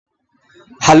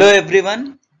Hello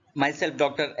everyone, myself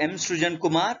Dr. M.SRUJAN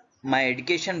Kumar. My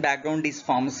education background is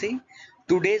pharmacy.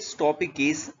 Today's topic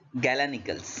is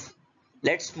Galenicals.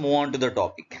 Let's move on to the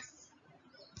topic.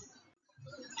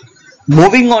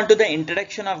 Moving on to the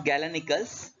introduction of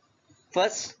Galenicals,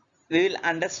 first we will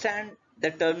understand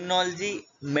the terminology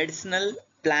medicinal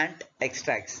plant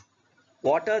extracts.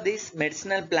 What are these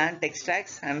medicinal plant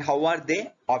extracts and how are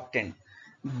they obtained?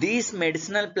 These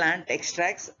medicinal plant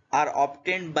extracts are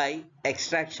obtained by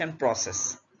extraction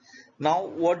process. Now,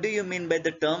 what do you mean by the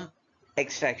term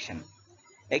extraction?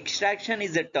 Extraction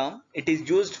is a term, it is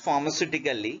used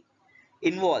pharmaceutically,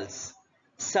 involves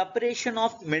separation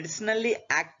of medicinally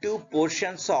active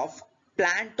portions of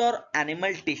plant or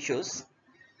animal tissues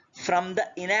from the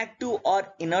inactive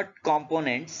or inert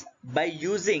components by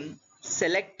using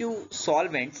selective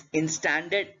solvents in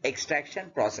standard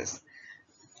extraction process.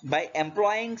 By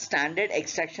employing standard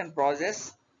extraction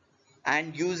process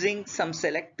and using some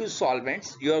selective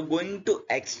solvents, you are going to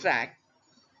extract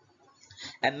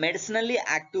a medicinally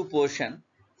active portion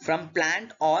from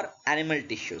plant or animal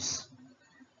tissues.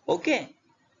 Okay,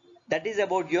 that is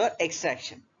about your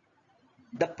extraction.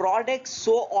 The products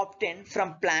so obtained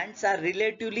from plants are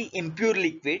relatively impure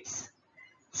liquids,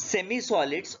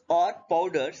 semi-solids or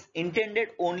powders intended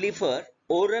only for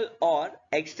oral or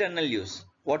external use.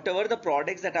 Whatever the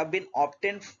products that have been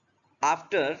obtained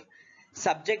after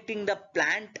subjecting the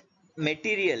plant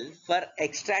material for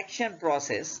extraction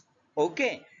process,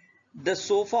 okay, the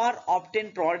so far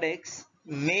obtained products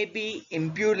may be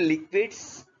impure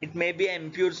liquids, it may be an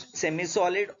impure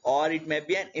semi-solid or it may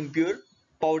be an impure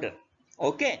powder,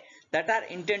 okay, that are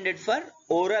intended for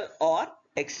oral or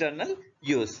external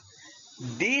use.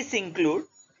 These include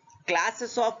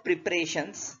classes of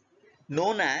preparations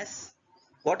known as,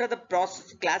 what are the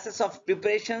classes of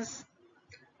preparations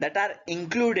that are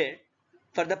included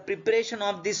for the preparation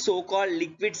of these so-called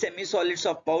liquid semi-solids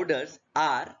or powders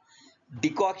are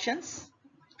decoctions,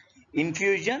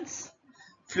 infusions,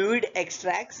 fluid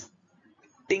extracts,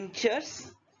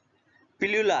 tinctures,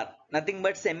 pillular, nothing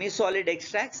but semi-solid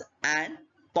extracts, and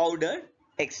powdered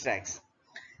extracts.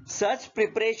 Such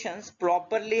preparations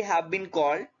properly have been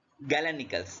called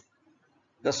Galenicals.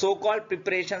 The so-called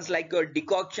preparations like your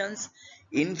decoctions,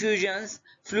 infusions,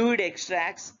 fluid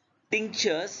extracts,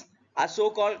 tinctures are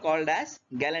so-called as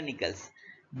Galenicals.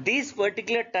 This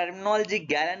particular terminology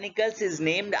Galenicals is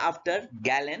named after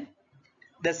Galen.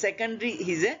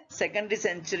 He is a secondary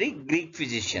century Greek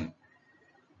physician.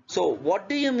 So what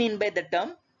do you mean by the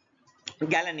term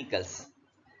Galenicals?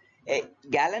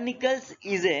 Galenicals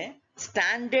is a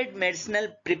standard medicinal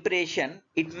preparation.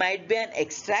 It might be an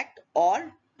extract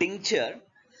or tincture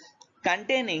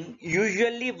containing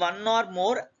usually one or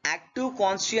more active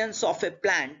constituents of a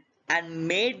plant and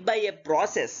made by a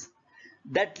process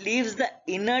that leaves the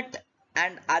inert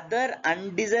and other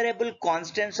undesirable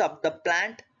constituents of the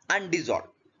plant undissolved.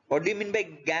 What do you mean by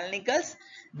Galenicals?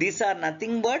 These are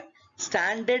nothing but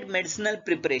standard medicinal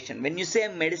preparation. When you say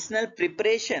medicinal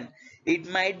preparation, it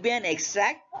might be an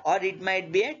extract or it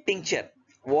might be a tincture.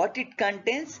 What it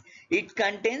contains? It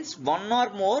contains one or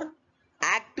more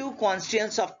active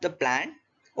constituents of the plant.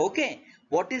 Okay,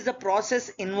 what is the process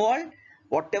involved?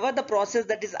 Whatever the process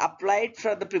that is applied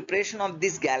for the preparation of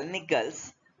these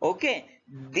Galenicals, okay,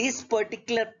 this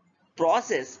particular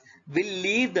process will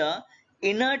leave the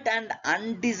inert and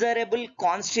undesirable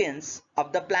constituents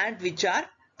of the plant which are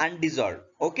undissolved.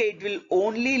 Okay, it will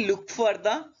only look for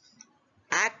the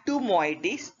active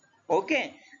moieties,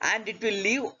 okay, and it will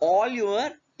leave all your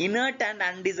inert and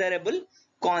undesirable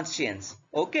constituents.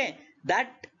 Okay,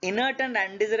 that inert and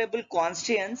undesirable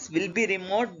constituents will be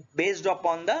removed based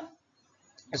upon the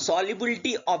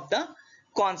solubility of the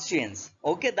constituents.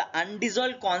 Okay, the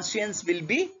undissolved constituents will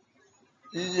be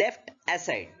left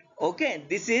aside. Okay,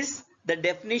 this is the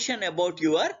definition about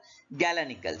your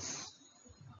Galenicals.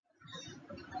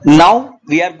 Now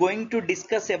we are going to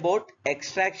discuss about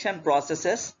extraction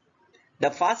processes. The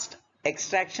first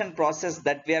extraction process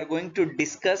that we are going to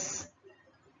discuss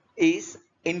is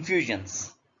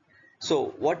infusions.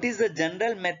 So what is the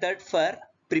general method for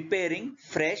preparing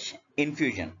fresh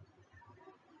infusion?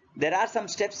 There are some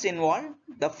steps involved.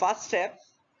 The first step,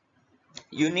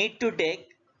 you need to take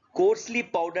coarsely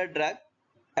powdered drug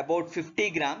about 50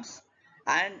 grams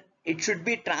and it should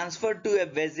be transferred to a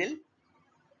vessel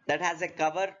that has a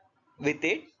cover with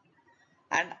it,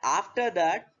 and after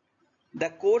that the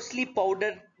coarsely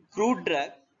powdered crude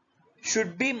drug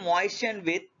should be moistened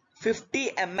with 50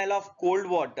 ml of cold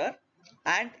water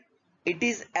and it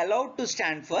is allowed to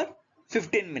stand for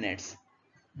 15 minutes.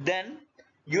 Then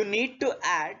you need to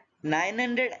add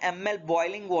 900 ml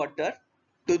boiling water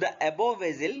to the above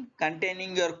vessel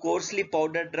containing your coarsely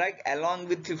powdered drug along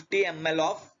with 50 ml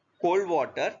of cold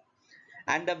water,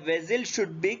 and the vessel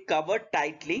should be covered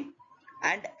tightly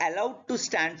and allowed to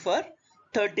stand for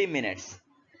 30 minutes.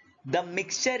 The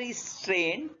mixture is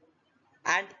strained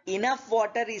and enough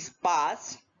water is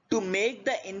passed to make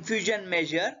the infusion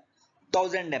measure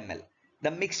 1000 ml.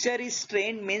 The mixture is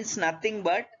strained means nothing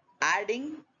but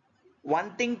adding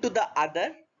one thing to the other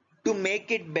to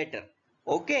make it better.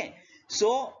 Okay,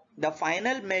 so the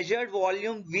final measured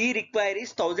volume we require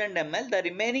is 1000 ml. The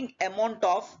remaining amount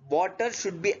of water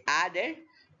should be added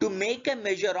to make a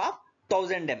measure of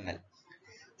 1000 ml.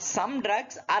 Some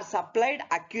drugs are supplied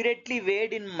accurately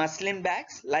weighed in muslin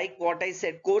bags, like what I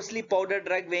said, coarsely powdered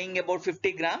drug weighing about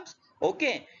 50 grams.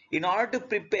 Okay, in order to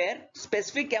prepare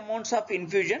specific amounts of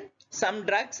infusion, some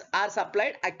drugs are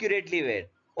supplied accurately weighed.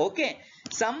 Okay,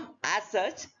 some as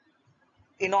such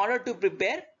in order to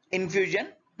prepare infusion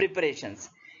preparations.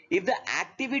 If the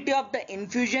activity of the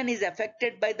infusion is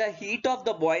affected by the heat of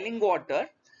the boiling water,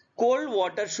 cold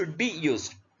water should be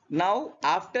used. Now,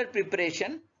 after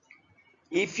preparation,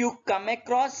 if you come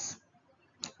across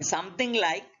something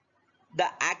like the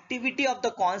activity of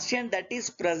the constant that is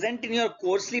present in your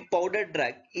coarsely powdered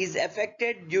drug is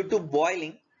affected due to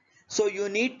boiling, so you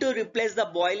need to replace the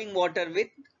boiling water with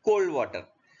cold water.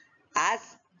 As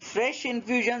fresh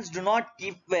infusions do not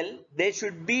keep well, they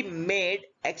should be made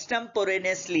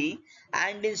extemporaneously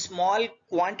and in small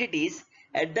quantities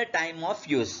at the time of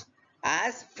use.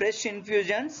 As fresh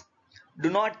infusions do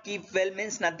not keep well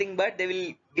means nothing but they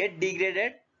will get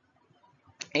degraded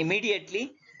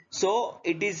immediately. So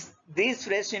it is, these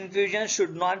fresh infusions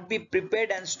should not be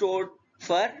prepared and stored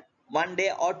for 1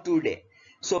 day or 2 days.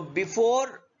 So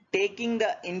before taking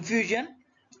the infusion,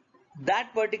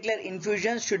 that particular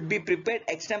infusion should be prepared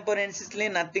extemporaneously,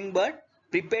 nothing but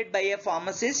prepared by a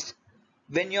pharmacist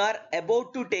when you are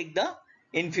about to take the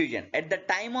infusion. At the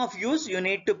time of use, you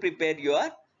need to prepare your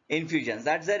infusions.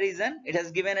 That's the reason it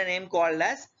has given a name called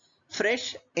as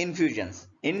fresh infusions.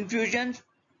 Infusions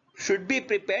should be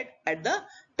prepared at the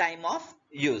time of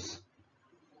use.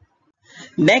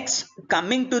 Next,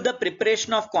 coming to the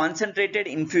preparation of concentrated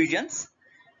infusions,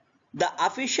 the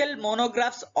official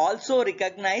monographs also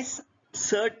recognize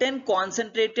certain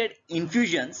concentrated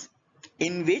infusions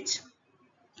in which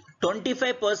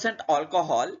 25%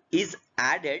 alcohol is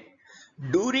added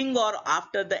during or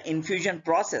after the infusion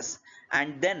process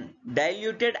and then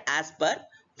diluted as per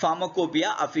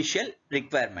pharmacopoeia official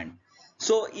requirement.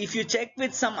 So if you check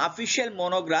with some official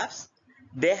monographs,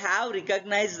 they have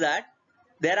recognized that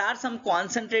there are some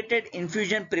concentrated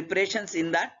infusion preparations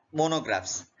in that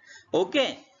monographs.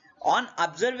 Okay, on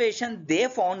observation they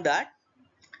found that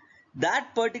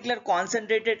that particular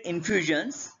concentrated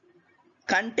infusions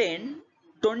contain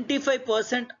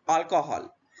 25%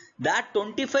 alcohol. That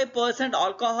 25%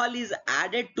 alcohol is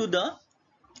added to the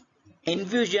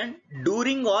infusion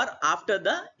during or after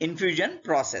the infusion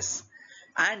process,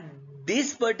 and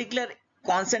this particular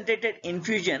concentrated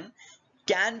infusion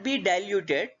can be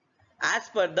diluted as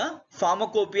per the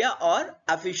pharmacopoeia or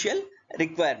official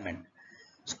requirement.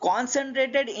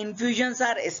 Concentrated infusions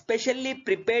are especially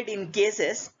prepared in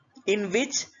cases in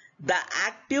which the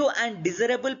active and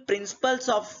desirable principles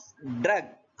of drug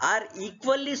are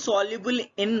equally soluble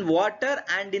in water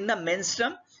and in the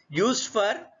menstruum used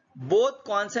for both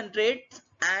concentrates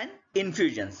and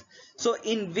infusions. So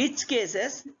in which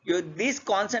cases these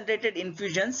concentrated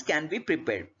infusions can be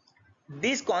prepared.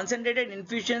 These concentrated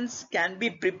infusions can be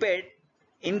prepared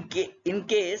in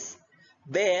case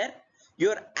where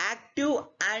your active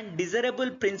and desirable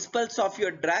principles of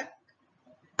your drug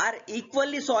are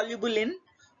equally soluble in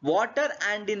water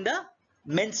and in the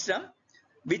menstruum,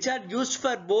 which are used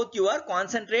for both your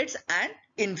concentrates and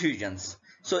infusions.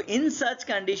 So in such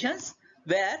conditions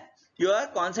where your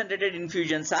concentrated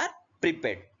infusions are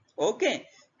prepared. Okay,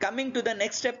 coming to the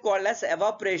next step called as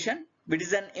evaporation, which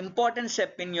is an important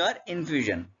step in your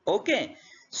infusion. Okay,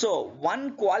 so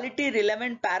one quality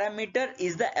relevant parameter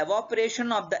is the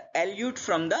evaporation of the elute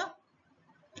from the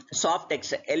soft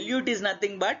extract. Elute is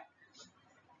nothing but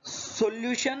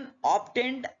solution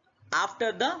obtained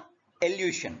after the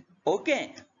elution.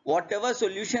 Okay, whatever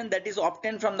solution that is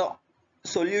obtained from the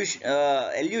solution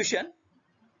elution,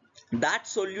 that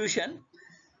solution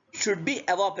should be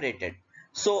evaporated.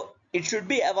 So it should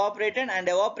be evaporated, and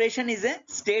evaporation is a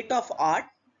state of art.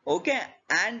 Okay,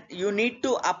 and you need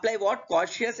to apply what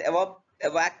cautious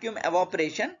vacuum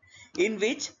evaporation, in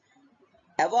which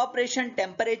evaporation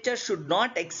temperature should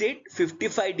not exceed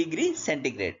 55 degrees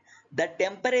centigrade. The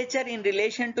temperature in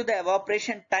relation to the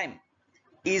evaporation time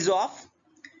is of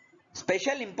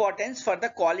special importance for the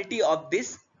quality of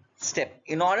this step.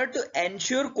 In order to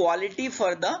ensure quality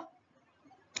for the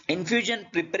infusion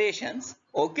preparations,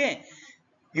 okay,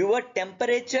 your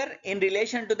temperature in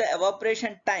relation to the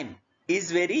evaporation time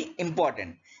is very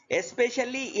important,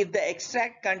 especially if the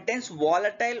extract contains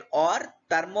volatile or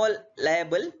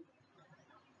thermolayable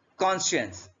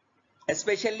constituents.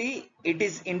 Especially it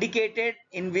is indicated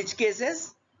in which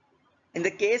cases? In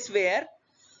the case where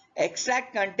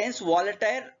extract contains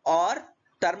volatile or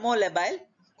thermolabile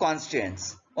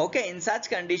constituents. Okay, in such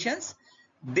conditions,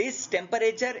 this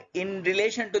temperature in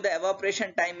relation to the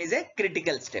evaporation time is a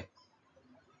critical step.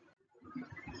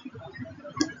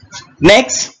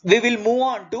 Next, we will move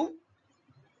on to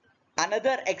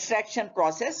another extraction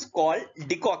process called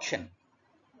decoction.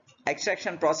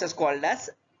 Extraction process called as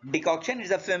decoction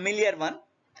is a familiar one.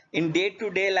 In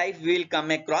day-to-day life, we will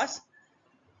come across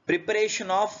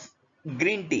preparation of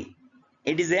green tea.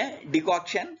 It is a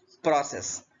decoction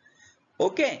process.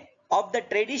 Okay, of the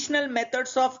traditional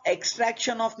methods of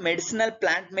extraction of medicinal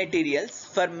plant materials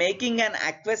for making an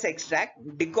aqueous extract,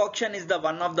 decoction is the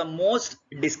one of the most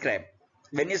described.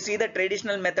 When you see the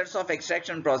traditional methods of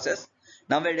extraction process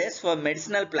nowadays for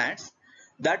medicinal plants,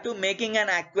 that to making an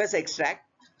aqueous extract,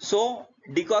 so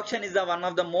decoction is the one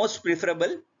of the most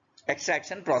preferable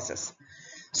extraction process.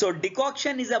 So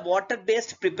decoction is a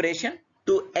water-based preparation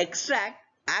to extract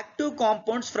active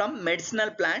compounds from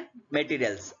medicinal plant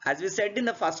materials. As we said in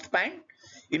the first point,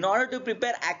 in order to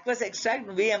prepare aqueous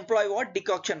extract, we employ what?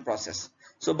 Decoction process.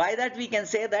 So by that we can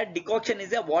say that decoction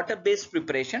is a water-based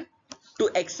preparation to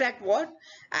extract what?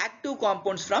 Active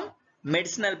compounds from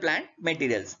medicinal plant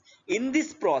materials. In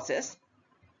this process,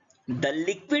 the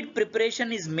liquid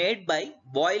preparation is made by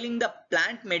boiling the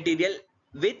plant material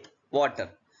with water.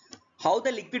 How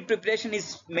the liquid preparation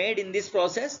is made in this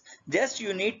process? Just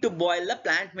you need to boil the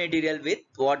plant material with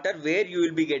water, where you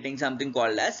will be getting something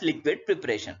called as liquid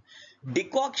preparation.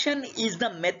 Decoction is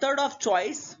the method of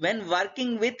choice when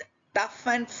working with tough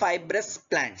and fibrous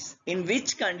plants. In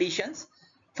which conditions,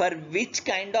 for which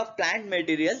kind of plant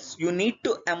materials you need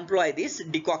to employ this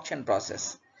decoction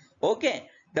process. Okay,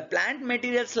 the plant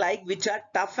materials like which are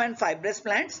tough and fibrous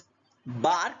plants,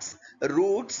 barks,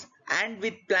 roots, and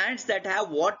with plants that have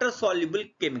water soluble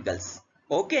chemicals.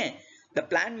 Okay, the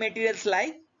plant materials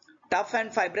like tough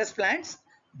and fibrous plants,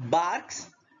 barks,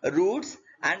 roots,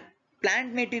 and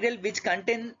plant material which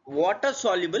contain water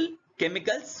soluble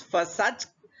chemicals. For such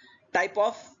type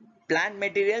of plant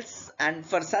materials and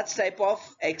for such type of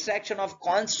extraction of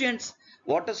constituents,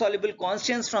 water soluble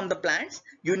constituents from the plants,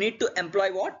 you need to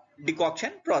employ what?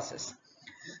 Decoction process.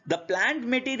 The plant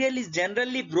material is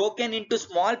generally broken into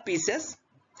small pieces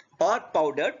or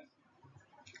powdered.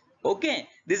 Okay,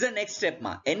 this is the next step.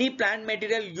 Any plant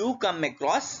material you come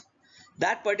across,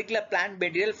 that particular plant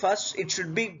material, first it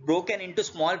should be broken into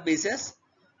small pieces.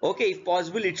 Okay, if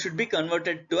possible it should be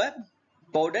converted to a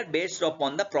powder based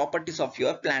upon the properties of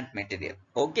your plant material.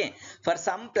 Okay, for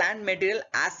some plant material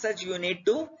as such you need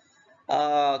to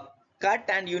cut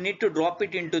and you need to drop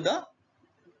it into the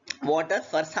water.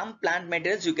 For some plant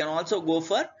materials you can also go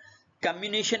for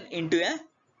comminution into a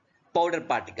powder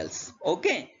particles.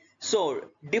 Okay, so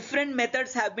different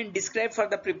methods have been described for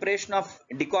the preparation of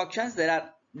decoctions. There are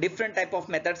different type of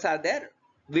methods are there.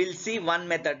 We'll see one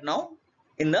method now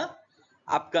in the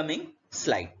upcoming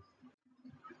slide.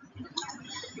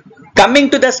 Coming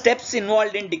to the steps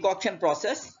involved in decoction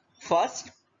process, first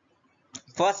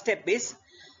step is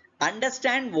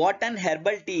understand what an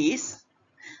herbal tea is.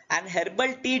 And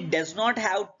herbal tea does not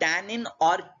have tannin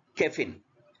or caffeine.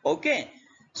 Okay,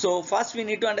 so first we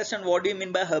need to understand what do you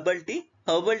mean by herbal tea.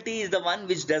 Herbal tea is the one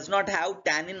which does not have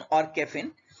tannin or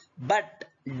caffeine, but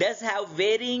does have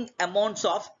varying amounts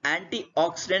of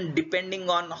antioxidant depending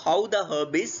on how the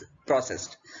herb is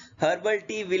processed. Herbal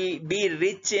tea will be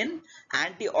rich in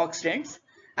antioxidants,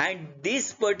 and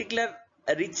this particular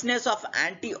richness of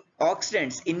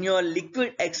antioxidants in your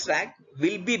liquid extract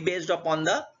will be based upon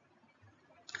the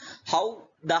how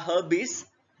the herb is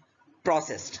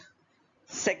processed.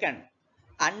 Second,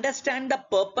 understand the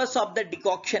purpose of the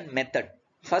decoction method.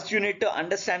 First you need to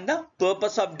understand the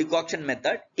purpose of decoction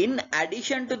method. In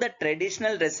addition to the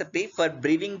traditional recipe for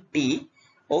brewing tea,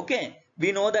 okay,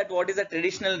 we know that what is the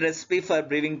traditional recipe for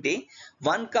brewing tea.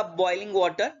 1 cup boiling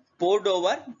water poured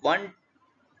over 1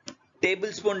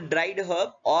 tablespoon dried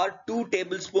herb or 2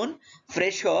 tablespoon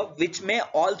fresh herb, which may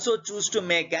also choose to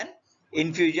make an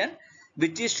infusion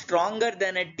which is stronger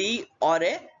than a tea or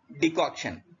a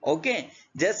decoction. Okay,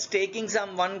 just taking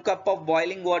some 1 cup of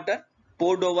boiling water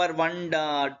poured over 1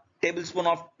 tablespoon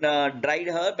of dried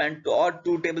herb and or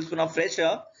 2 tablespoon of fresh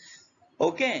herb.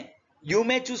 Okay, you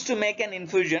may choose to make an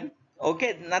infusion.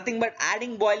 Okay, nothing but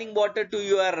adding boiling water to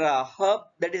your herb,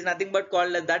 that is nothing but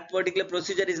called as, that particular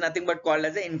procedure is nothing but called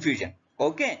as an infusion.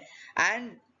 Okay,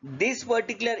 and this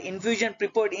particular infusion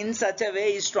prepared in such a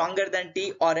way is stronger than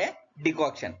tea or a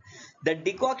decoction. The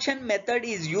decoction method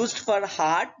is used for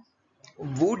hard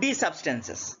woody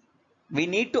substances. We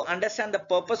need to understand the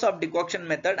purpose of decoction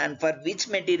method and for which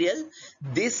material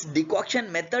this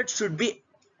decoction method should be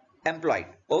employed.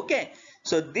 Okay,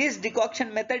 so this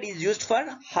decoction method is used for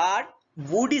hard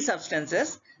woody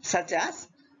substances such as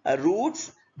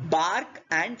roots, bark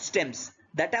and stems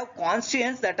that have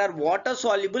constituents that are water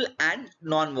soluble and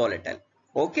non-volatile.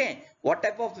 Okay, what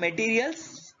type of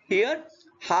materials here?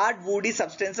 Hard woody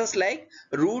substances like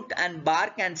root and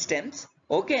bark and stems.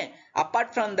 Okay,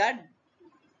 apart from that,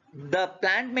 the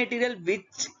plant material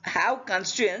which have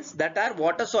constituents that are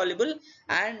water soluble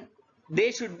and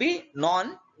they should be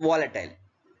non-volatile.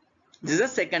 This is the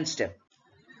second step.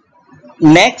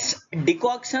 Next,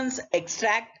 decoctions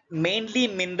extract mainly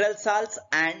mineral salts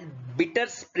and bitter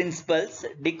principles.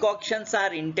 Decoctions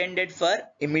are intended for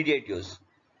immediate use.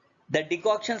 The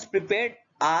decoctions prepared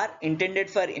are intended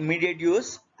for immediate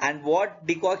use, and what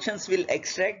decoctions will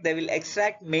extract? They will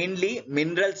extract mainly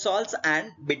mineral salts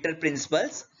and bitter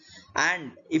principles.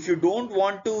 And if you don't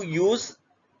want to use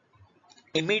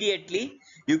immediately,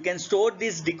 you can store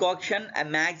this decoction a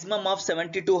maximum of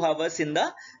 72 hours in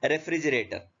the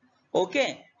refrigerator.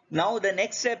 Okay, now the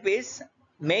next step is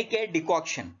make a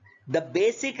decoction. The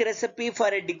basic recipe for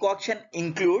a decoction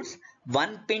includes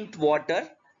 1 pint water.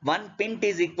 1 pint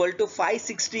is equal to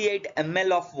 568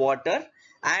 ml of water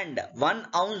and 1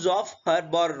 ounce of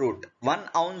herb or root. 1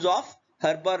 ounce of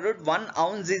herb or root, 1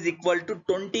 ounce is equal to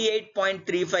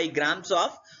 28.35 grams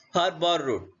of herb or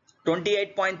root.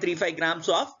 28.35 grams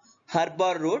of herb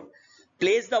or root.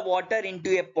 Place the water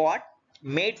into a pot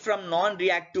made from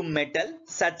non-reactive metal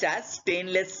such as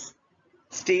stainless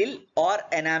steel or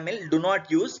enamel. Do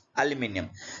not use aluminium.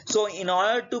 So in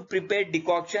order to prepare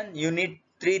decoction, you need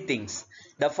three things.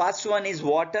 The first one is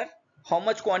water. How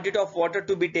much quantity of water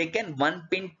to be taken? 1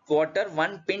 pint water.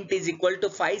 1 pint is equal to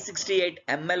 568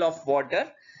 ml of water.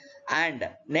 And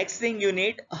next thing you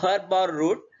need herb or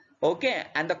root. Okay,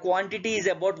 and the quantity is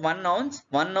about 1 ounce.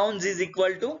 1 ounce is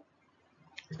equal to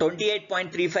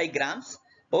 28.35 grams.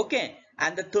 Okay,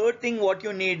 and the third thing what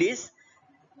you need is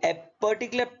a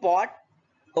particular pot.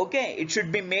 Okay, it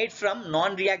should be made from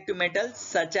non-reactive metals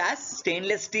such as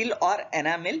stainless steel or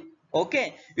enamel.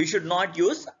 Okay, you should not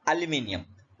use aluminium.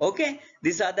 Okay,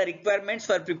 these are the requirements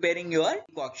for preparing your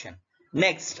decoction.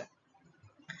 Next,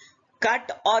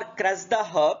 cut or crush the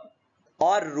herb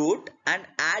or root and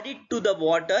add it to the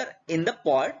water in the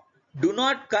pot. Do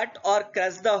not cut or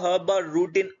crush the herb or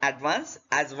root in advance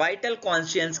as vital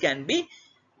constituents can be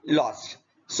lost.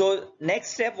 So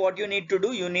next step what you need to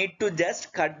do, you need to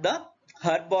just cut the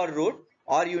herb or root,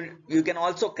 or you can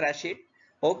also crush it.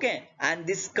 Okay, and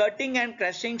this cutting and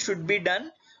crushing should be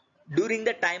done during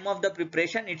the time of the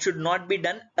preparation. It should not be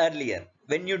done earlier.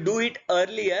 When you do it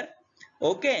earlier,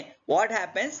 okay, what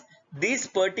happens? This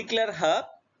particular herb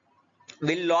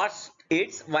will lose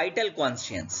its vital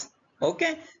constituents.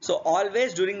 Okay, so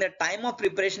always during the time of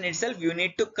preparation itself you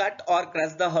need to cut or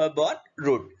crush the herb or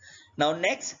root. Now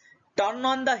next, turn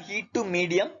on the heat to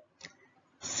medium.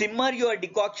 Simmer your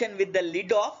decoction with the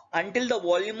lid off until the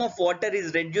volume of water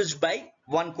is reduced by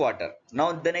 1/4.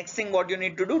 Now the next thing what you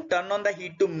need to do, turn on the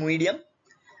heat to medium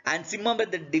and simmer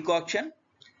with the decoction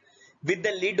with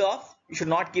the lid off. You should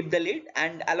not keep the lid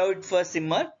and allow it for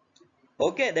simmer.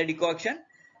 Okay, the decoction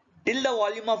till the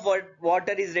volume of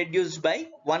water is reduced by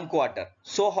 1/4.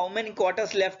 So how many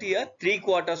quarters left here?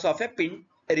 3/4 of a pint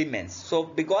remains. So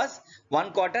because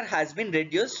 1/4 has been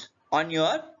reduced on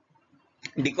your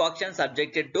decoction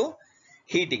subjected to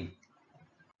heating.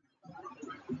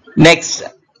 Next,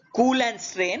 cool and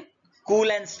strain.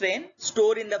 Cool and strain.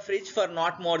 Store in the fridge for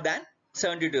not more than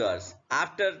 72 hours.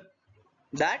 After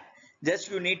that,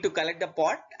 just you need to collect the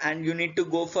pot and you need to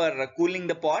go for cooling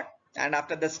the pot, and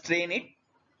after that strain it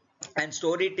and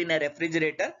store it in a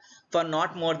refrigerator for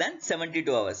not more than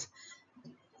 72 hours.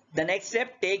 The next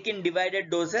step, take in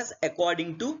divided doses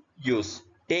according to use.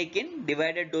 Take in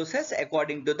divided doses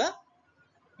according to the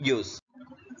use.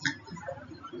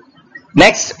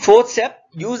 Next, fourth step,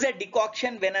 use a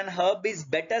decoction when an herb is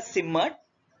better simmered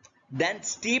than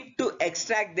steeped to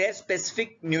extract their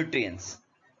specific nutrients.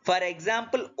 For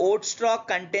example, oat straw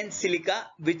contains silica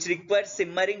which requires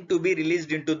simmering to be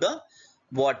released into the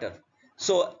water.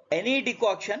 So any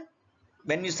decoction,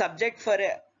 when you subject for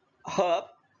a herb,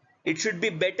 it should be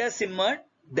better simmered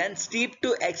than steeped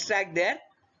to extract their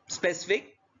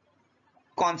specific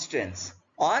constituents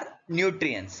or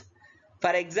nutrients.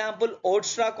 For example, oat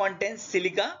straw contains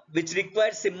silica which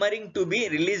requires simmering to be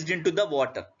released into the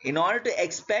water. In order to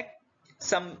expect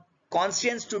some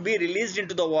constituents to be released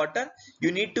into the water,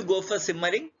 you need to go for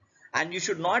simmering, and you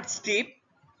should not steep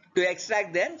to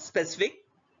extract their specific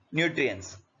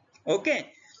nutrients.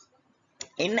 Okay.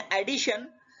 In addition,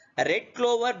 red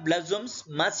clover blossoms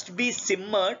must be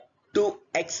simmered to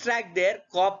extract their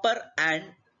copper and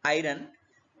iron,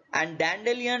 and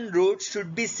dandelion roots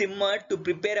should be simmered to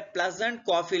prepare a pleasant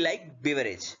coffee-like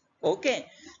beverage. Okay,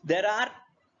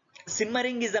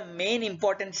 simmering is a main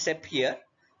important step here.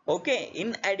 Okay,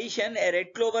 in addition, a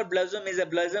red clover blossom is a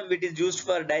blossom which is used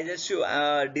for digestive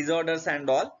disorders and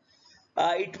all.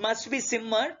 It must be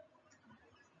simmered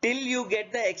till you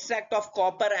get the extract of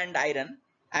copper and iron,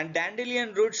 and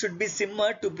dandelion root should be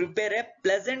simmered to prepare a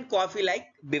pleasant coffee-like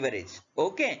beverage.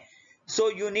 Okay, so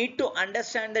you need to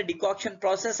understand the decoction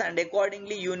process, and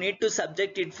accordingly you need to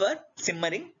subject it for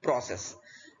simmering process.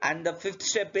 And the fifth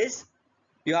step is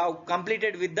you have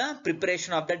completed with the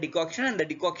preparation of the decoction, and the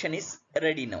decoction is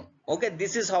ready now. Okay,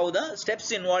 this is how the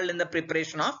steps involved in the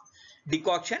preparation of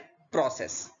decoction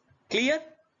process. Clear?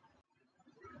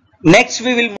 Next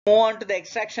we will move on to the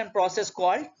extraction process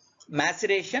called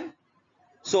maceration.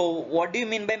 So what do you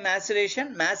mean by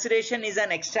maceration? Maceration is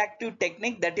an extractive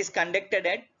technique that is conducted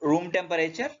at room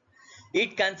temperature.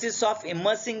 It consists of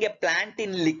immersing a plant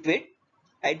in liquid.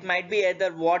 It might be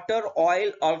either water,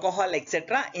 oil, alcohol,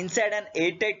 etc. inside an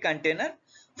airtight container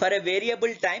for a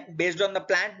variable time based on the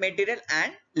plant material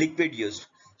and liquid used.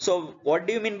 So what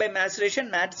do you mean by maceration?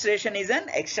 Maceration is an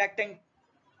extracting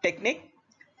technique.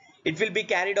 It will be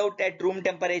carried out at room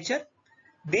temperature.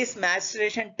 This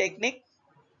maceration technique,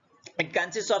 it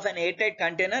consists of an airtight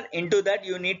container. Into that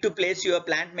you need to place your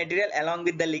plant material along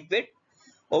with the liquid.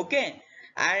 Okay,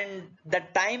 and the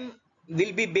time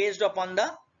will be based upon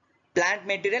the plant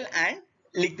material and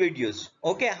liquid use.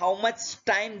 Okay, how much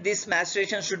time this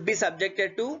maceration should be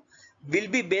subjected to will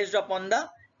be based upon the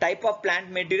type of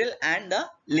plant material and the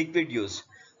liquid use.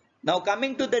 Now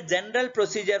coming to the general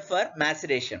procedure for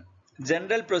maceration.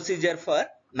 General procedure for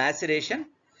maceration.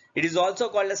 It is also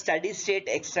called a steady state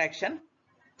extraction.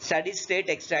 Steady state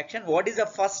extraction. What is the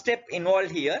first step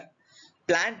involved here?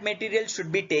 Plant material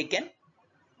should be taken,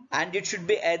 and it should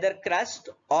be either crushed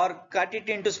or cut it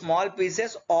into small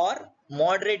pieces or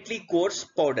moderately coarse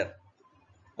powder.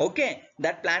 Okay,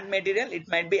 that plant material, it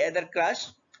might be either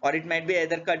crushed or it might be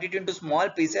either cut it into small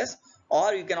pieces,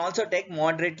 or you can also take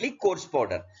moderately coarse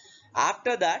powder.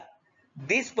 After that,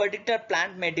 this particular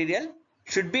plant material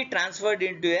should be transferred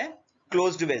into a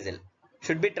closed vessel.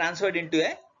 Should be transferred into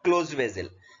a closed vessel.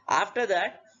 After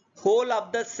that, whole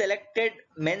of the selected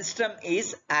menstruum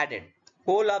is added.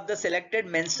 Whole of the selected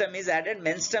menstruum is added.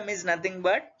 Menstruum is nothing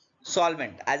but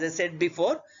solvent, as I said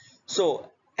before. So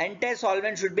entire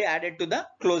solvent should be added to the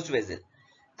closed vessel.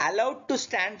 Allowed to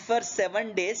stand for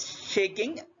 7 days,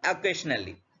 shaking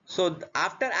occasionally. So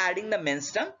after adding the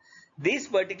menstruum, this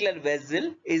particular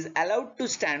vessel is allowed to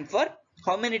stand for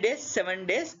how many days? 7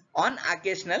 days on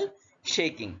occasional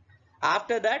shaking.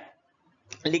 After that,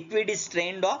 liquid is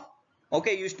strained off.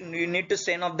 Okay, you need to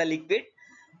strain off the liquid,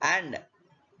 and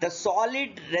the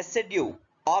solid residue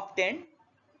obtained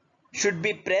should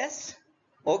be pressed.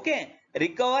 Okay,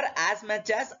 recover as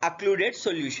much as occluded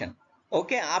solution.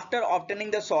 Okay, after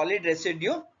obtaining the solid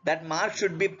residue, that mark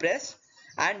should be pressed,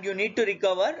 and you need to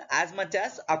recover as much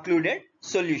as occluded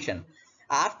solution.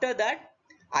 After that,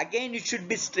 again it should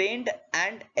be strained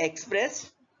and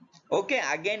expressed. Okay,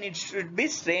 again it should be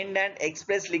strained and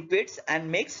expressed liquids and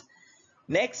mixed.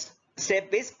 Next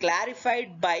step is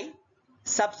clarified by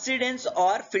subsidence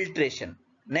or filtration.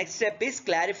 Next step is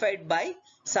clarified by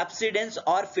subsidence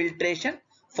or filtration,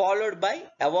 followed by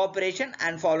evaporation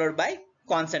and followed by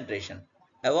concentration.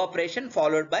 Evaporation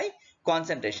followed by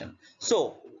concentration.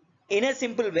 So in a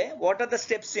simple way, what are the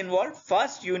steps involved?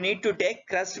 First, you need to take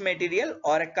crushed material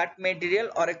or a cut material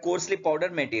or a coarsely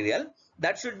powdered material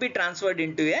that should be transferred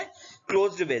into a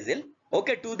closed vessel.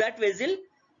 Okay, to that vessel,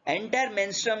 entire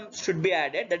menstruum should be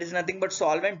added. That is nothing but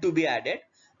solvent to be added,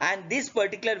 and this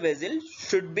particular vessel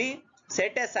should be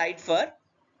set aside for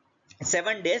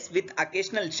 7 days with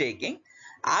occasional shaking.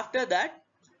 After that,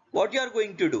 what you are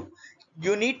going to do?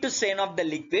 You need to strain off the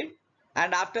liquid,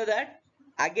 and after that,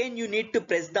 again you need to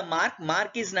press the mark.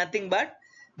 Mark is nothing but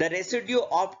the residue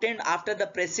obtained after the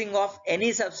pressing of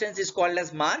any substance is called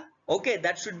as mark. Okay,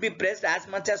 that should be pressed as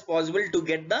much as possible to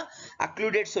get the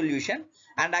occluded solution,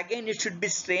 and again it should be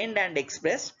strained and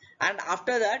expressed, and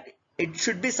after that it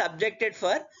should be subjected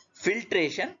for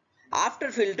filtration. After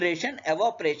filtration,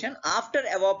 evaporation. After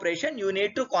evaporation, you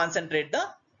need to concentrate the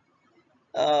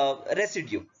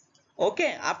residue.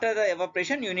 Okay, after the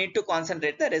evaporation, you need to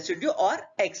concentrate the residue or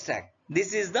extract.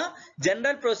 This is the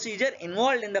general procedure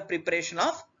involved in the preparation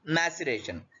of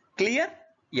maceration. Clear?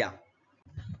 Yeah.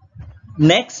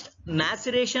 Next,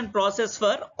 maceration process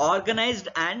for organized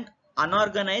and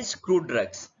unorganized crude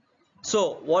drugs.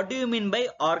 So, what do you mean by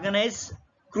organized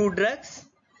crude drugs?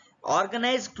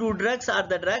 Organized crude drugs are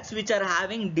the drugs which are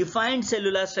having defined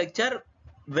cellular structure,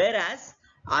 whereas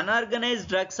unorganized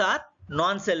drugs are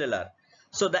non-cellular.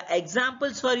 So, the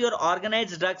examples for your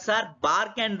organized drugs are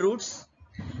bark and roots,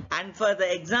 and for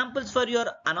the examples for your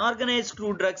unorganized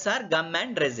crude drugs are gum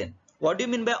and resin. What do you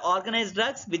mean by organized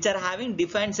drugs which are having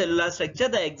defined cellular structure?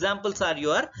 The examples are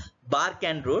your bark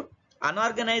and root.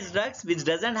 Unorganized drugs which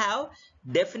doesn't have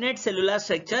definite cellular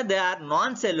structure, they are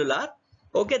non-cellular.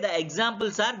 Okay, the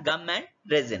examples are gum and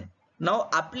resin. Now,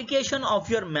 application of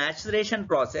your maceration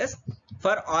process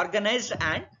for organized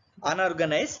and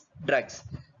unorganized drugs.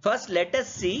 First, let us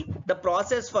see the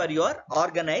process for your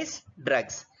organized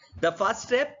drugs. The first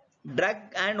step, drug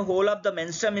and whole of the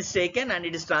menstruum is taken and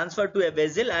it is transferred to a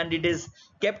vessel and it is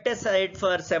kept aside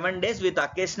for 7 days with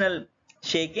occasional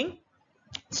shaking,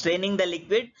 straining the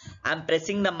liquid and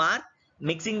pressing the mark,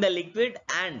 mixing the liquid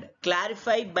and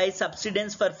clarify by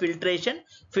subsidence for filtration.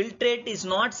 Filtrate is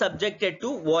not subjected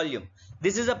to volume.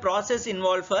 This is a process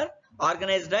involved for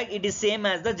organized drug. It is same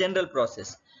as the general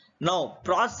process. Now,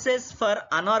 process for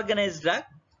unorganized drug,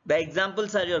 the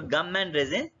examples are your gum and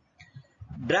resin.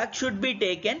 Drug should be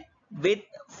taken with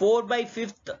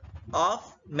 4/5 of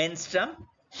menstruum.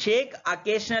 Shake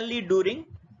occasionally during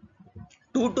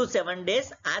 2 to 7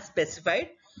 days as specified.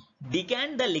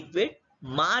 Decant the liquid.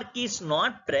 Mark is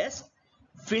not pressed.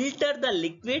 Filter the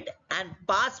liquid and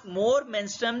pass more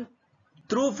menstruum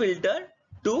through filter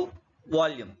to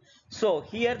volume. So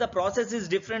here the process is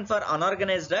different for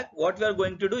unorganized drug. What we are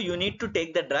going to do, you need to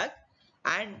take the drug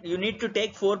and you need to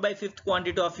take 4/5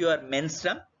 quantity of your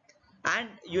menstruum and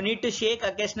you need to shake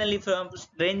occasionally from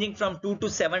ranging from 2 to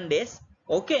 7 days.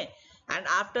 Okay, and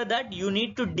after that you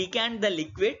need to decant the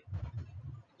liquid.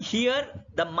 Here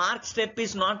the mark step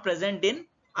is not present in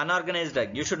unorganized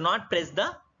drug. You should not press the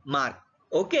mark.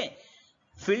 Okay,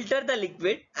 filter the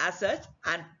liquid as such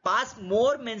and pass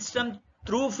more menstruum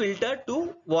through filter to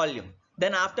volume.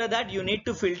 Then after that you need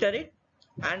to filter it,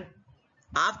 and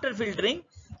after filtering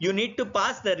you need to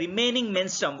pass the remaining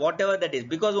menstruum, whatever that is,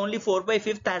 because only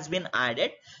 4/5 has been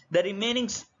added. The remaining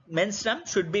menstruum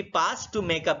should be passed to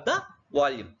make up the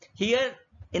volume. Here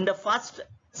in the first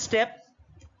step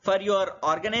for your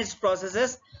organized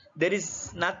processes, there is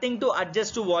nothing to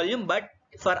adjust to volume, but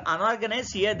for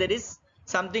unorganized here there is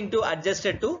something to adjust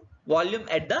it to volume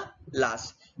at the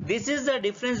last. This is the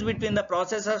difference between the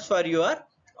processes for your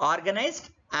organized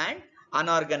and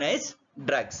unorganized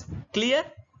drugs. Clear?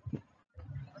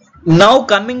 Now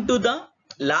coming to the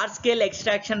large scale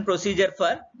extraction procedure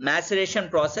for maceration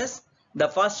process. The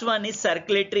first one is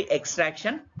circulatory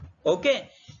extraction. Okay,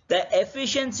 the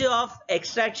efficiency of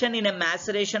extraction in a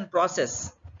maceration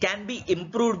process can be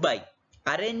improved by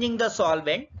arranging the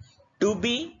solvent to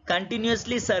be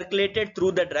continuously circulated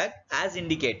through the drug as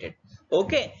indicated.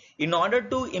 Okay, in order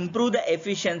to improve the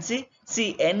efficiency, see,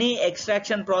 any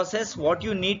extraction process, what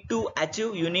you need to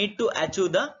achieve, you need to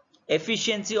achieve the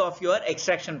efficiency of your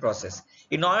extraction process.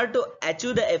 In order to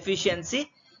achieve the efficiency,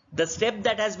 the step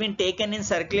that has been taken in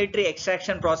circulatory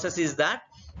extraction process is that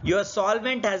your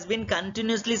solvent has been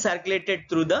continuously circulated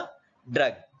through the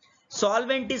drug.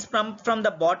 Solvent is pumped from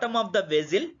the bottom of the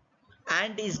vessel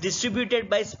and is distributed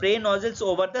by spray nozzles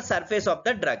over the surface of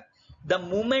the drug. The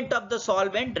movement of the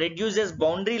solvent reduces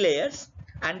boundary layers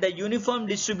and the uniform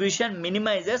distribution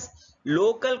minimizes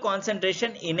local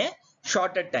concentration in a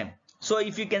shorter time. So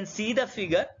if you can see the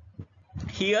figure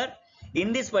here,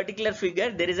 in this particular figure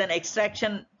there is an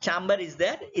extraction chamber is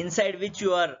there, inside which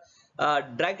your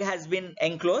drug has been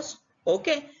enclosed.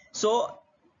 Okay, so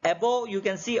above you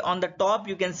can see, on the top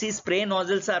you can see spray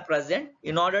nozzles are present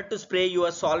in order to spray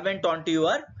your solvent onto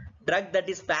your drug that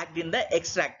is packed in the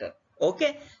extractor.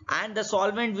 Okay, and the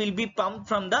solvent will be pumped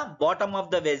from the bottom of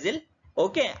the vessel.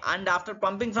 Okay, and after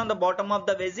pumping from the bottom of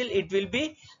the vessel, it will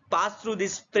be passed through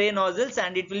these spray nozzles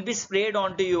and it will be sprayed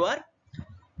onto your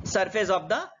surface of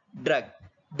the drug.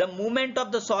 The movement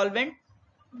of the solvent,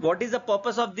 what is the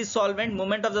purpose of this solvent?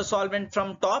 Movement of the solvent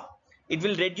from top, it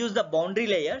will reduce the boundary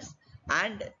layers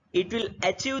and it will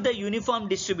achieve the uniform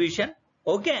distribution.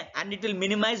 Okay, and it will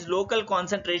minimize local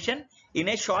concentration in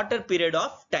a shorter period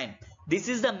of time. This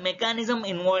is the mechanism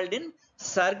involved in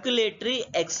circulatory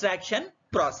extraction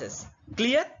process.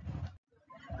 Clear?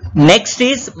 Next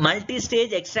is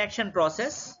multi-stage extraction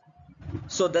process.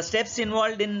 So the steps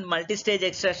involved in multi-stage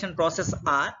extraction process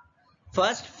are: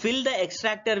 First, fill the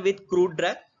extractor with crude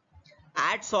drug,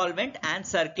 add solvent and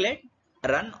circulate,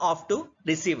 run off to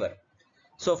receiver.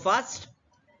 So first,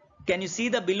 can you see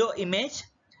the below image?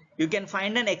 You can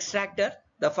find an extractor.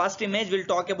 The first image will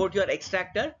talk about your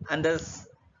extractor, and the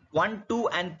 1, 2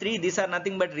 and 3, these are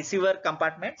nothing but receiver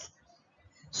compartments.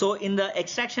 So in the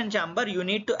extraction chamber, you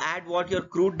need to add what your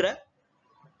crude drug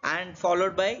and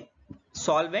followed by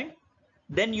solvent.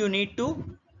 Then you need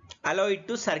to allow it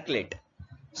to circulate.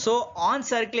 So on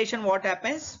circulation, what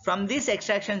happens? From this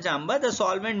extraction chamber, the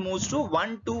solvent moves to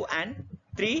 1, 2 and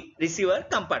 3 receiver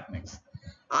compartments.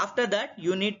 After that,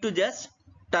 you need to just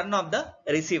turn off the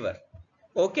receiver,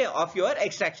 okay, of your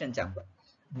extraction chamber.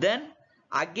 Then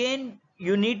again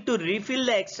you need to refill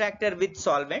the extractor with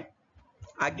solvent.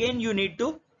 Again you need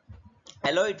to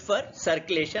allow it for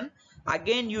circulation.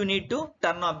 Again you need to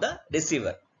turn off the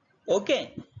receiver,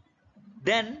 okay.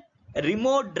 Then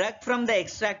remove drug from the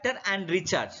extractor and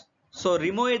recharge. So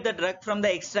remove the drug from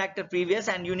the extractor previous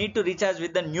and you need to recharge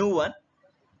with the new one.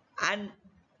 And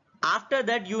after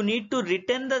that, you need to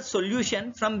return the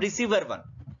solution from receiver 1.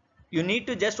 You need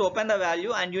to just open the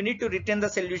value and you need to return the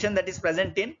solution that is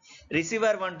present in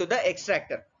receiver 1 to the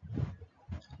extractor.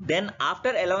 Then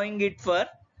after allowing it for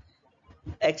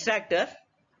extractor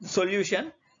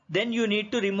solution, then you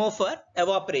need to remove for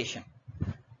evaporation.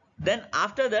 Then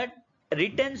after that,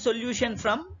 return solution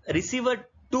from receiver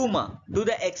 2 to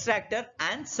the extractor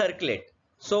and circulate.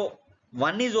 So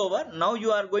 1 is over. Now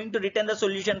you are going to return the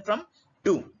solution from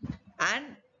 2. And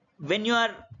when you are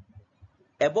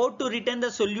about to return the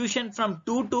solution from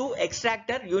 2 to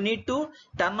extractor, you need to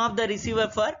turn off the receiver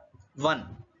for 1.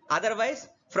 Otherwise,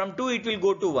 from 2 it will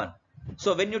go to 1.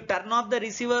 So when you turn off the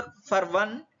receiver for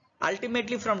 1,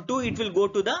 ultimately from 2 it will go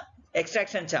to the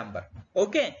extraction chamber.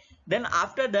 Okay. Then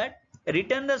after that,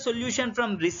 return the solution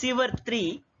from receiver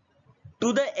 3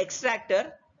 to the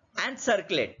extractor and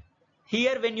circulate.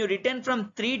 Here when you return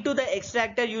from 3 to the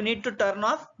extractor, you need to turn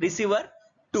off receiver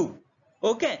 2.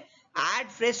 Okay.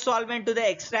 Add fresh solvent to the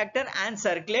extractor and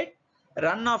circulate,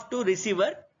 run off to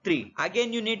receiver 3.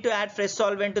 Again you need to add fresh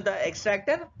solvent to the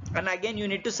extractor and again you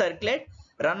need to circulate,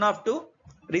 run off to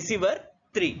receiver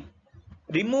 3.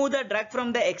 Remove the drug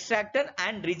from the extractor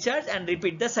and recharge and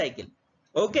repeat the cycle.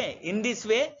 Okay. In this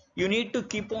way, you need to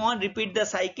keep on repeat the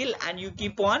cycle and you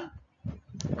keep on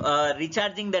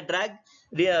recharging the drug,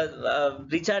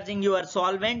 recharging your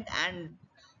solvent and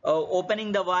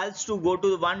opening the valves to go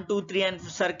to 1, 2, 3 and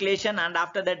circulation, and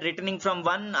after that returning from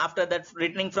 1, after that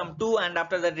returning from 2 and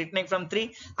after that returning from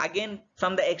 3. Again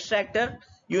from the extractor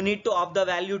you need to up the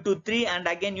value to 3 and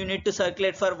again you need to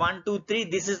circulate for 1, 2, 3.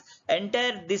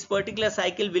 This particular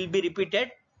cycle will be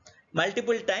repeated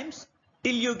multiple times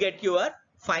till you get your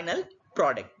final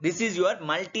product. This is your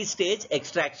multi-stage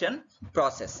extraction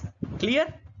process.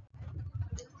 Clear?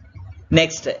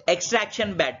 Next,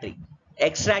 extraction battery.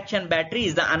 Extraction battery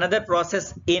is the another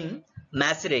process in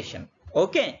maceration.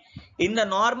 Okay. In the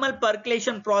normal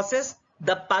percolation process,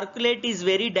 the percolate is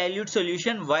very dilute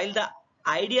solution, while the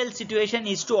ideal situation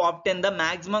is to obtain the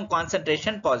maximum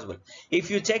concentration possible. If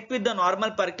you check with the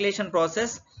normal percolation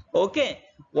process, okay,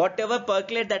 whatever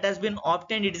percolate that has been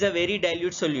obtained, it is a very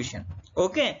dilute solution.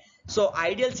 Okay. So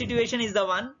ideal situation is the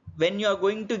one when you are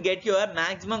going to get your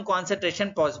maximum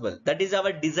concentration possible. That is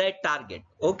our desired target.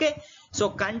 Okay. So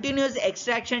continuous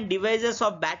extraction devices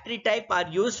of battery type are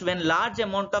used when large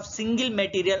amount of single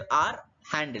material are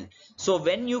handled. So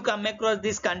when you come across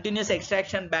this continuous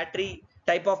extraction battery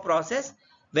type of process,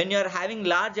 when you are having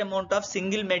large amount of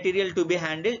single material to be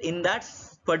handled, in that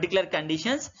particular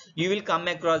conditions, you will come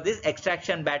across this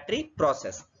extraction battery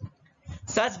process.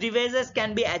 Such devices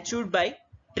can be achieved by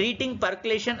treating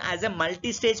percolation as a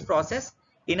multi-stage process.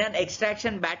 In an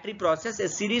extraction battery process, a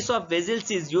series of vessels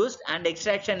is used and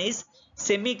extraction is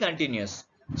semi-continuous.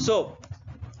 So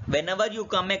whenever you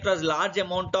come across large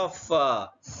amount of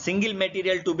single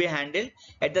material to be handled,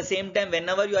 at the same time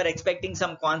whenever you are expecting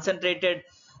some concentrated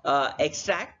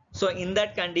extract, so in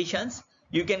that conditions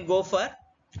you can go for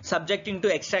subjecting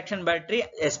to extraction battery.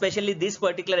 Especially this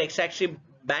particular extraction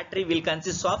battery will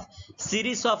consist of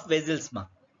series of vessels.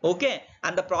 Okay,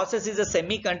 and the process is a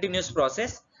semi-continuous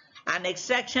process. An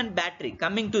extraction battery,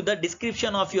 coming to the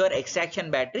description of your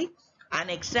extraction battery, an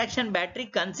extraction battery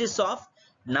consists of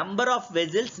number of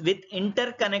vessels with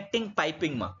interconnecting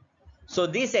piping. So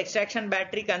this extraction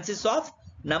battery consists of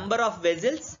number of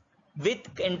vessels with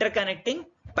interconnecting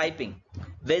piping.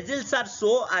 Vessels are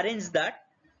so arranged that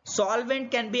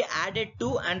solvent can be added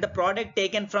to and the product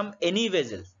taken from any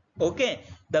vessel. Okay,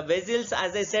 the vessels,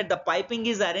 as I said, the piping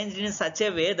is arranged in such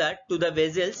a way that to the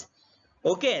vessels,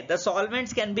 okay, the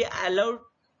solvents can be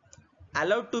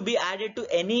allowed to be added to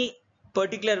any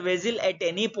particular vessel at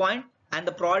any point, and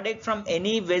the product from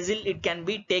any vessel it can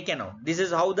be taken out. This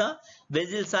is how the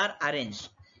vessels are arranged.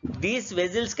 These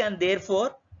vessels can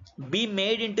therefore be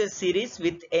made into a series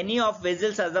with any of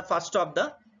vessels as the first of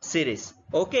the series.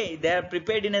 Okay, they are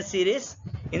prepared in a series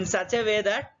in such a way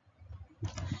that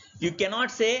you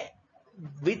cannot say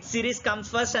which series comes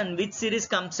first and which series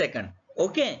comes second.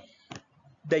 Okay,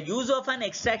 the use of an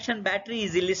extraction battery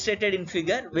is illustrated in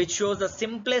figure, which shows the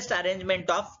simplest arrangement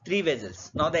of 3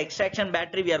 vessels. Now the extraction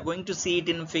battery, we are going to see it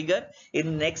in figure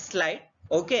in next slide.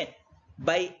 Okay,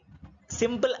 by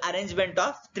simple arrangement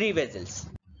of 3 vessels.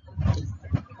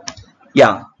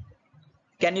 Yeah,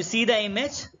 can you see the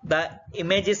image? The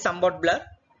image is somewhat blurred.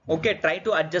 Okay, try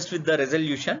to adjust with the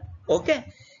resolution.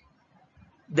 Okay,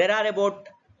 there are about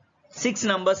 6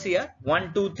 numbers here.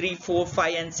 1, 2, 3, 4,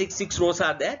 5 and 6. 6 rows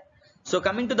are there. So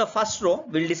coming to the first row,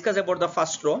 we'll discuss about the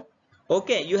first row.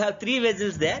 Okay, you have 3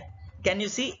 vessels there. Can you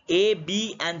see A,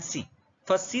 B and C?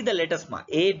 First see the letters mark.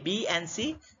 A, B and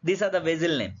C. These are the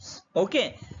vessel names.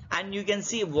 Okay, and you can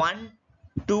see 1,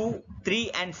 2,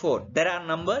 3 and 4. There are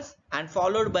numbers, and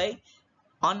followed by,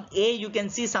 on A you can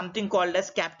see something called as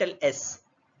capital S.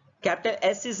 Capital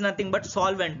S is nothing but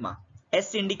solvent mark.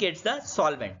 S indicates the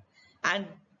solvent. And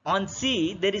on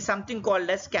C there is something called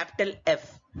as capital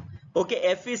F. Okay,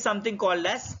 F is something called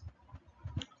as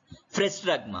fresh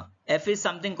drug mark. F is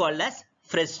something called as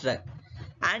fresh drug.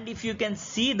 And if you can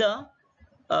see the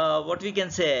what we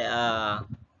can say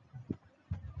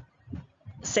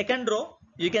second row,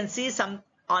 you can see some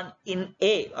on in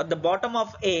A, at the bottom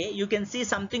of A you can see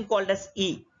something called as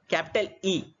E, capital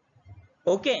E.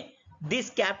 Okay, this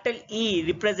capital E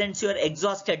represents your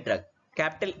exhausted drug.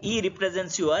 Capital E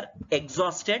represents your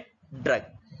exhausted drug.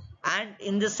 And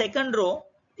in the second row,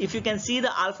 if you can see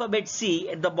the alphabet C,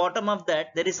 at the bottom of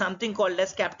that there is something called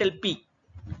as capital P.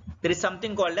 There is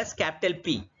something called as capital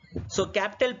P. So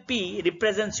capital P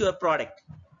represents your product.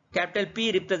 Capital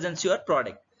P represents your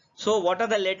product. So what are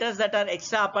the letters that are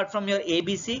extra apart from your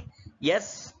ABC?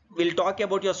 S will talk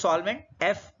about your solvent.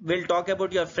 F will talk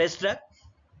about your fresh drug.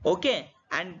 Okay,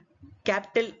 and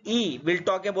capital E will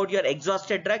talk about your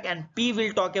exhausted drug, and P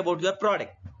will talk about your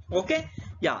product. Okay,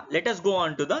 yeah, let us go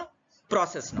on to the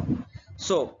process now.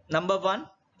 So number 1,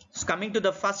 coming to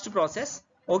the first process.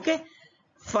 Okay,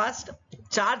 first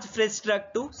charge fresh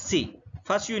drug to C.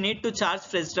 First you need to charge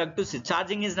fresh drug to C.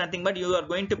 Charging is nothing but you are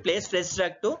going to place fresh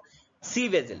drug to C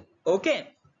vessel. Okay,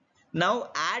 now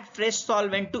add fresh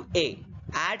solvent to A.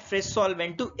 Add fresh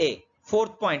solvent to A.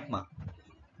 4th point mark.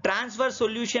 Transfer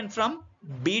solution from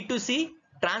B to C.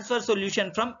 Transfer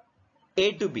solution from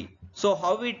A to B. So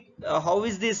how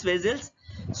is this vessels?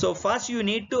 So first you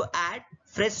need to add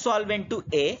fresh solvent to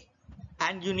A,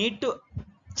 and you need to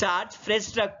charge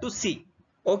fresh drug to C.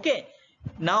 Okay,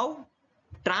 now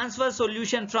transfer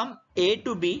solution from A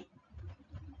to B.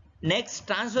 Next,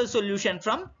 transfer solution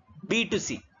from B to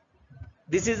C.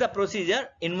 This is the procedure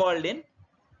involved in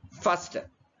first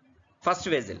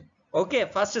vessel. Okay,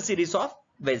 first series of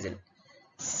vessel.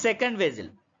 Second vessel,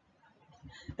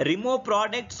 remove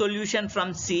product solution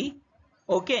from C.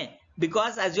 Okay,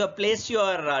 because as you have placed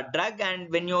your drug, and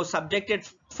when you subject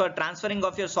it for transferring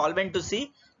of your solvent to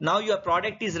C, now your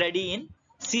product is ready in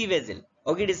C vessel.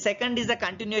 Okay, the second is the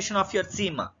continuation of your C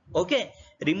mark. Okay,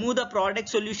 remove the product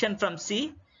solution from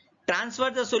C,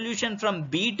 transfer the solution from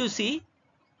B to C,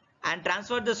 and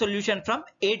transfer the solution from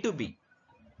A to B.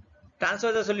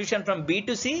 Transfer the solution from B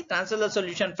to C, transfer the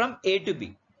solution from A to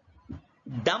B.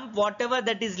 Dump whatever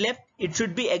that is left, it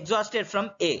should be exhausted from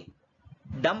A.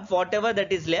 Dump whatever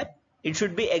that is left, it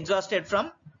should be exhausted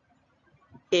from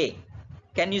A.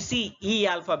 Can you see E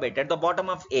alphabet at the bottom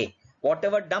of A?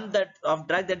 Whatever dump that of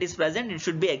drug that is present, it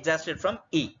should be exhausted from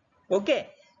E. Okay,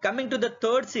 coming to the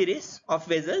third series of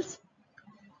vessels.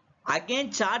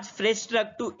 Again charge fresh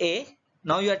drug to A.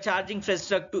 Now you are charging fresh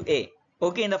drug to A.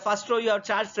 Okay, in the first row you have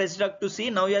charged fresh drug to C.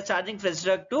 Now you are charging fresh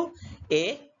drug to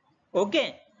A.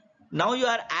 Okay, now you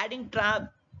are adding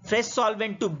fresh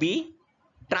solvent to B.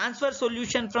 Transfer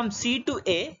solution from C to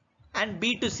A and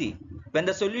B to C. When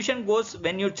the solution goes,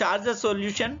 when you charge the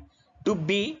solution to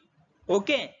B,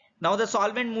 okay, now the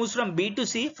solvent moves from B to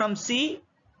C, from C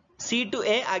to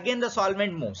A, again the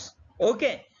solvent moves.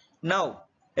 Okay, now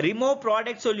remove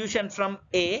product solution from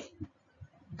A.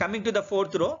 Coming to the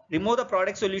fourth row, remove the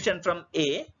product solution from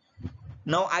A.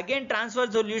 Now again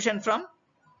transfer solution from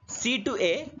C to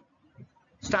A,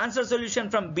 transfer solution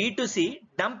from B to C,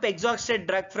 dump exhausted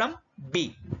drug from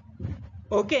B.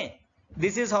 Okay,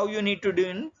 this is how you need to do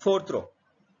in fourth row.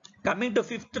 Coming to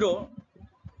fifth row,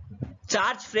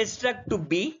 charge fresh drug to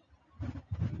B,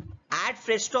 add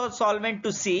fresh solvent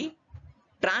to C,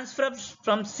 transfer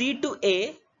from C to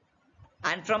A,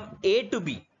 and from A to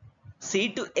B, C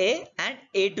to A and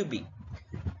A to B.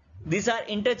 These are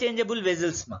interchangeable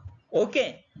vessels, ma.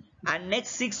 Okay. And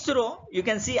next 6th row, you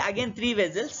can see again 3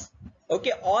 vessels.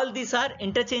 Okay. All these are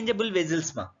interchangeable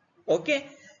vessels, ma. Okay.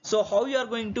 So how you are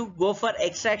going to go for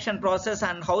extraction process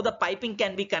and how the piping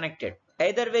can be connected.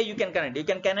 Either way you can connect. You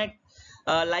can connect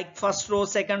like 1st row,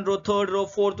 2nd row, 3rd row,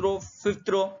 4th row,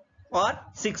 5th row or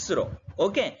 6th row.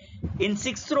 Okay. In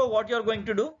 6th row, what you are going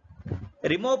to do?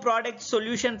 Remove product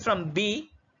solution from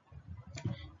B,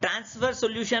 transfer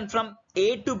solution from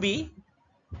A to B,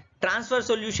 transfer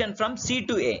solution from C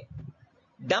to A,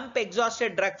 dump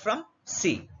exhausted drug from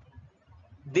C.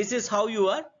 This is how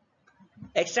your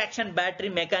extraction battery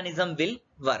mechanism will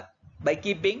work, by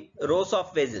keeping rows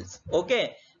of vessels.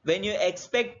 Okay. When you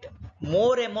expect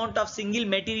more amount of single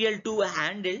material to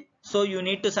handle, so you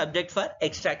need to subject for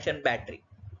extraction battery.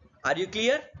 Are you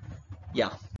clear? Yeah.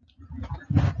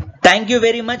 Thank you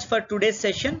very much for today's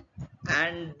session,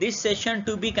 and this session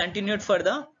to be continued for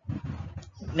the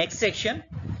next section.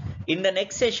 In the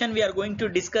next session, we are going to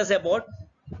discuss about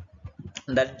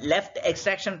the left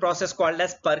extraction process called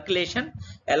as percolation.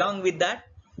 Along with that,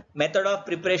 method of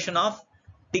preparation of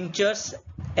tinctures,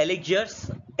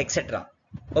 elixirs, etc.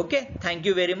 Okay. Thank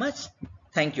you very much.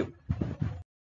 Thank you.